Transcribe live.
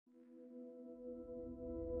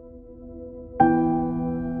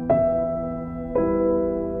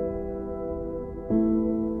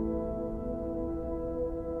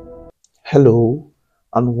Hello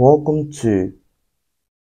and welcome to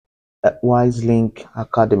Wise Link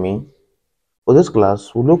Academy. For this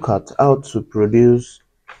class, we'll look at how to produce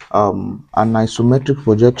an isometric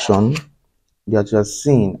projection that you're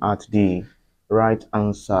seeing at the right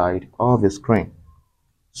hand side of the screen.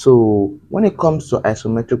 So when it comes to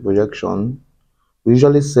isometric projection, we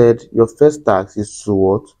usually said your first task is to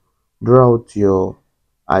what? Draw out your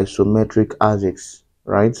isometric axis,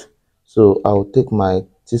 right? So I'll take my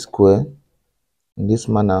t-square in this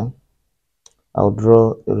manner. I'll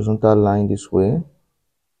draw a horizontal line this way,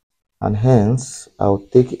 and hence I'll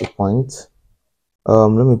take a point. Let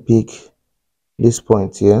me pick this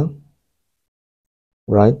point here,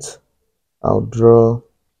 right? I'll draw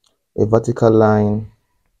a vertical line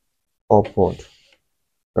upward,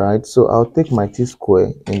 right? So I'll take my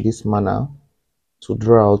t-square in this manner to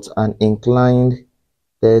draw out an inclined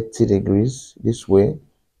 30 degrees this way.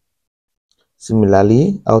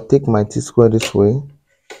 Similarly, I'll take my t-square this way.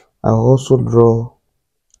 I'll also draw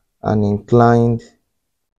an inclined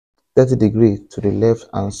 30 degrees to the left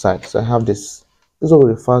hand side. So I have this. This is what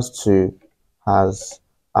we refer to as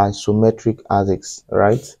isometric axis,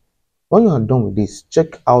 right? When you are done with this,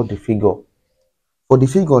 check out the figure. For the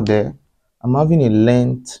figure there, I'm having a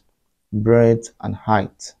length, breadth, and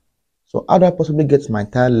height. So how do I possibly get my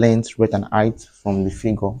entire length, breadth, and height from the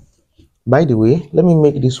figure? By the way, let me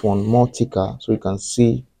make this one more thicker so you can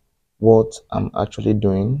see what I'm actually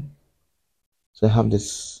doing. So I have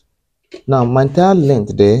this. Now my entire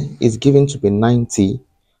length there is given to be 90,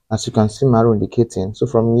 as you can see my arrow indicating. So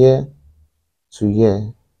from here to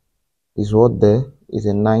here is what there is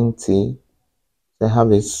a 90. So I have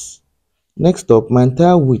this. Next up, my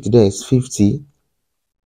entire width there is 50.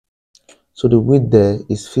 So the width there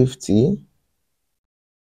is 50.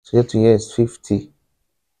 So here to here is 50.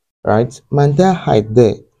 Right? My entire height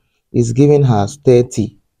there is given as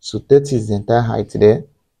 30. So 30 is the entire height there.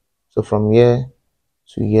 So from here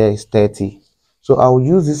to here is 30. So I'll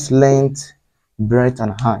use this length, breadth,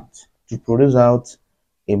 and height to produce out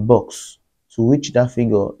a box to which that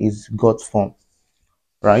figure is got from.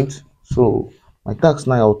 Right? So my task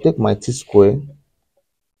now, I'll take my t-square,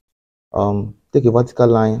 take a vertical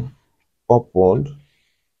line upward.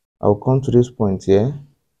 I'll come to this point here,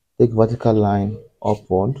 take vertical line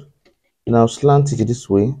upward, and I'll slant it this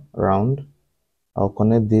way around. I'll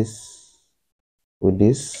connect this with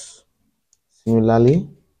this. Similarly,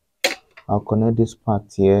 I'll connect this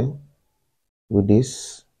part here with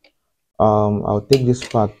this. I'll take this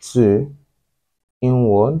part too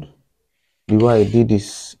inward the way I did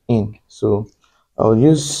this in. So I'll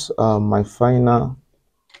use my final,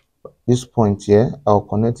 this point here, I'll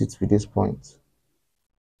connect it with this point.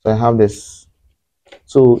 So I have this.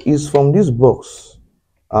 So it's from this box,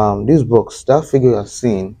 that figure you're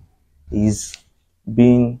seeing is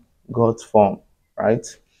being got from, right?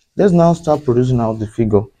 Let's now start producing out the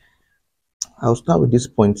figure. I'll start with this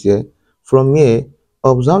point here. From here,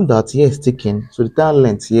 observe that here is ticking, so the entire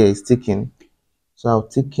length here is ticking. So I'll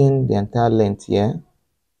ticken the entire length here.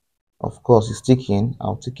 Of course, it's ticking.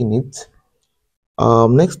 I'll ticken it.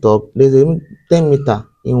 Next up, there's a 10 meter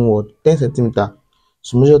inward, 10 centimeter.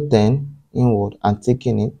 So measure 10 inward and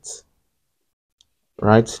ticken it.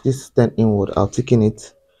 Right, this is 10 inward. I'll ticken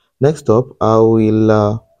it. Next up, I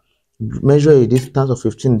will measure a distance of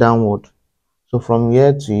 15 downward. So from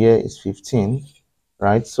here to here is 15.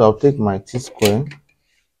 Right, so I'll take my t-square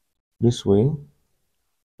this way.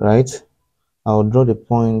 Right, I'll draw the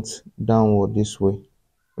point downward this way.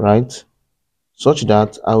 Right, such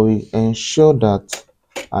that I will ensure that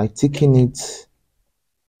I thicken it.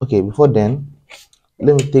 Okay, before then,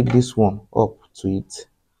 let me take this one up to it.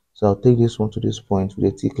 So I'll take this one to this point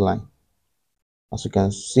with a thick line. As you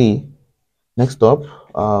can see, next up,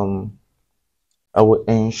 I will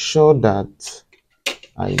ensure that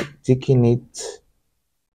I thicken it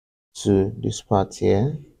to this part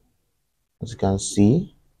here. As you can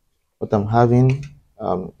see, what I'm having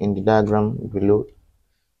in the diagram below.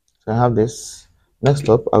 So I have this. Next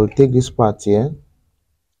up, I will take this part here.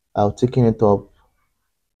 I'll thicken it up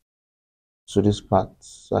to this part.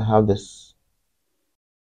 So I have this.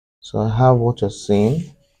 So I have what you're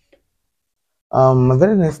seeing. My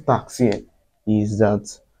very next task here is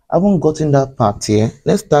that I haven't gotten that part here.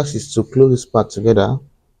 Next task is to close this part together.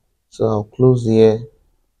 So I'll close here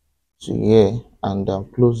to here and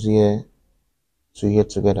close here to here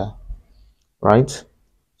together, right?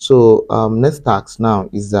 So next task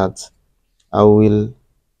now is that I will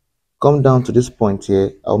come down to this point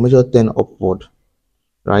here. I'll measure 10 upward,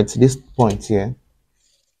 right? This point here,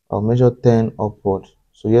 I'll measure 10 upward.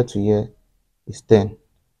 So here to here is 10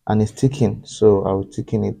 and it's ticking. So I will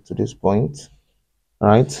ticken it to this point,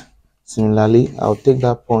 right? Similarly, I'll take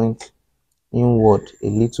that point inward a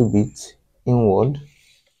little bit, inward,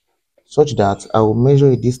 such that I will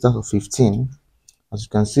measure a distance of 15. As you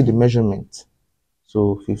can see the measurement,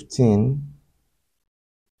 so 15,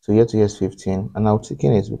 so here to here is 15, and I'll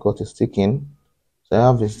taking it because it's ticking. So I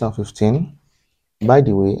have this distance of 15. By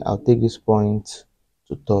the way, I'll take this point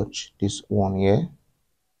to touch this one here,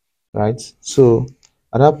 right? So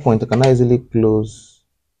at that point I can easily close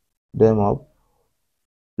them up,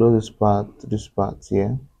 close this part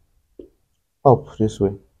here, up this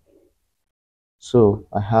way. So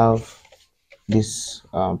I have this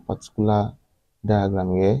particular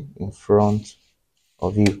diagram here in front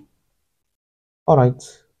of you. All right.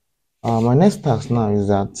 My next task now is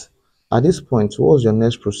that at this point, what's your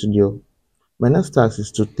next procedure? My next task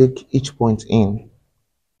is to take each point in.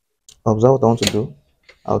 Observe what I want to do.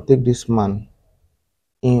 I'll take this man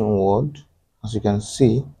inward, as you can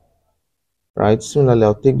see, right? Similarly,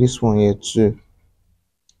 I'll take this one here too.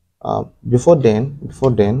 Before then,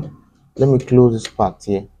 let me close this part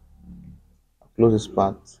here. Close this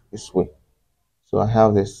part this way. So I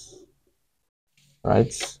have this,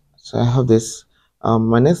 right? So I have this.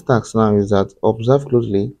 My next task now is that observe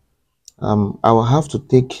closely. I will have to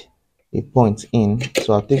take a point in.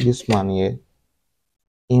 So I'll take this man here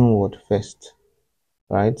inward first,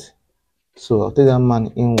 right? So I'll take that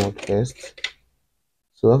man inward first.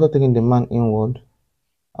 So after taking the man inward,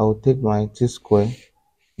 I will take my T square.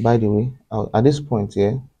 By the way, at this point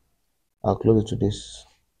here, I'll close it to this,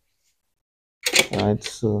 right?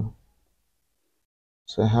 So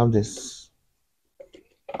I have this.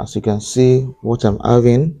 As you can see, what I'm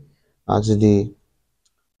having at the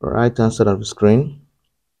right hand side of the screen.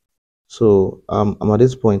 So I'm at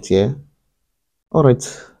this point here. All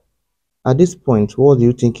right. At this point, what do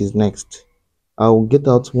you think is next? I'll get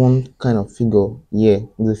out one kind of figure here,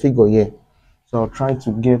 the figure here. So I'll try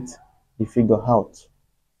to get the figure out.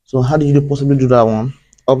 So how do you possibly do that one?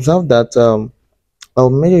 Observe that I'll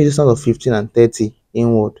measure the distance of 15 and 30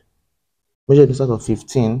 inward. Measure the distance of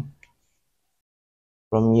 15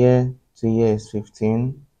 from here to here is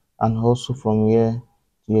 15, and also from here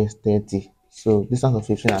to here is 30. So distance of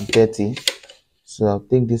 15 and 30. So I'll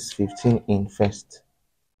take this 15 in first,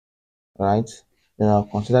 right? Then I'll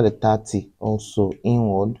consider the 30 also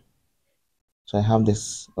inward. So I have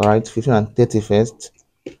this, all right, 15 and 30 first.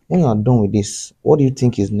 When you are done with this, what do you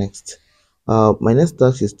think is next? My next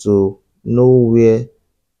task is to know where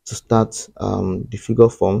to start the figure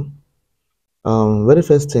form. Very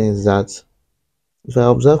first thing is that if I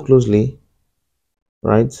observe closely,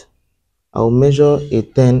 right, I'll measure a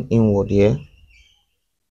 10 inward here,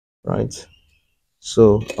 right?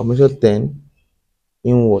 So I'll measure 10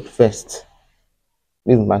 inward first.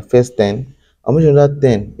 This is my first 10. I'll measure that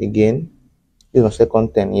 10 again. This is my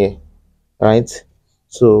second 10 here, right?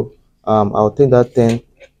 So I'll take that 10,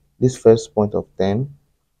 this first point of 10,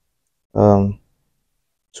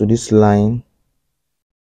 to this line,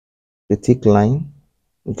 the thick line.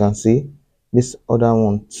 You can see this other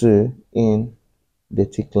one too in the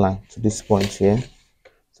thick line to this point here.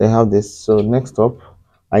 So I have this. So next up,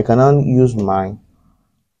 I can now use my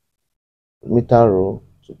meter rule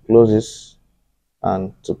to close this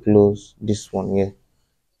and to close this one here.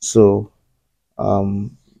 So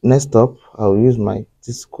next up, I'll use my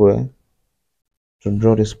T square to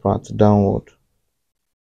draw this part downward.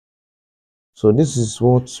 So this is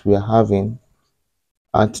what we are having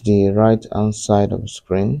at the right hand side of the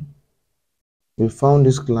screen. We found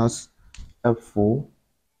this class helpful.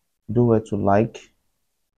 Do well to like,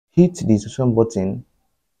 hit the subscription button,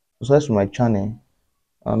 subscribe to my channel,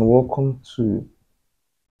 and welcome to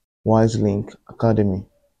Wise Link Academy.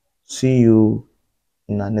 See you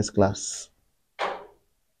in our next class.